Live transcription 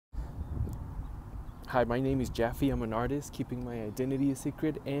Hi, my name is Jaffe. I'm an artist keeping my identity a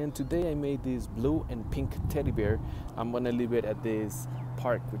secret, and today I made this blue and pink teddy bear. I'm gonna leave it at this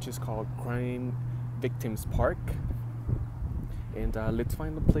park which is called Crime Victims Park, and let's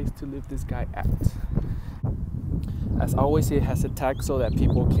find a place to leave this guy at. As always, it has a tag so that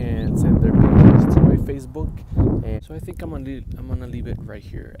people can send their pictures to my Facebook, and so I think I'm gonna leave it right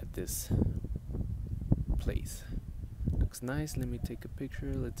here at this place. Looks nice. Let me take a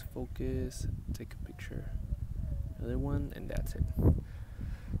picture. Let's focus. Take a picture. Another one, and that's it.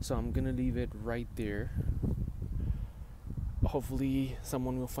 So I'm gonna leave it right there. Hopefully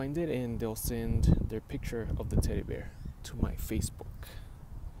someone will find it and they'll send their picture of the teddy bear to my Facebook.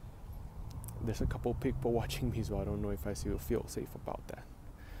 There's a couple people watching me, so I don't know if I still feel safe about that.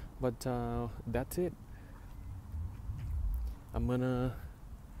 But that's it. I'm gonna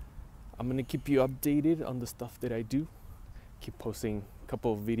keep you updated on the stuff that I do. Keep posting a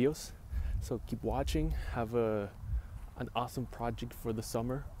couple of videos, so keep watching. Have an awesome project for the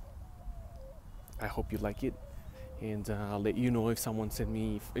summer. I hope you like it, and I'll let you know if someone sent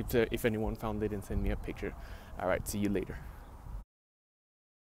me, if anyone found it and sent me a picture. All right, see you later.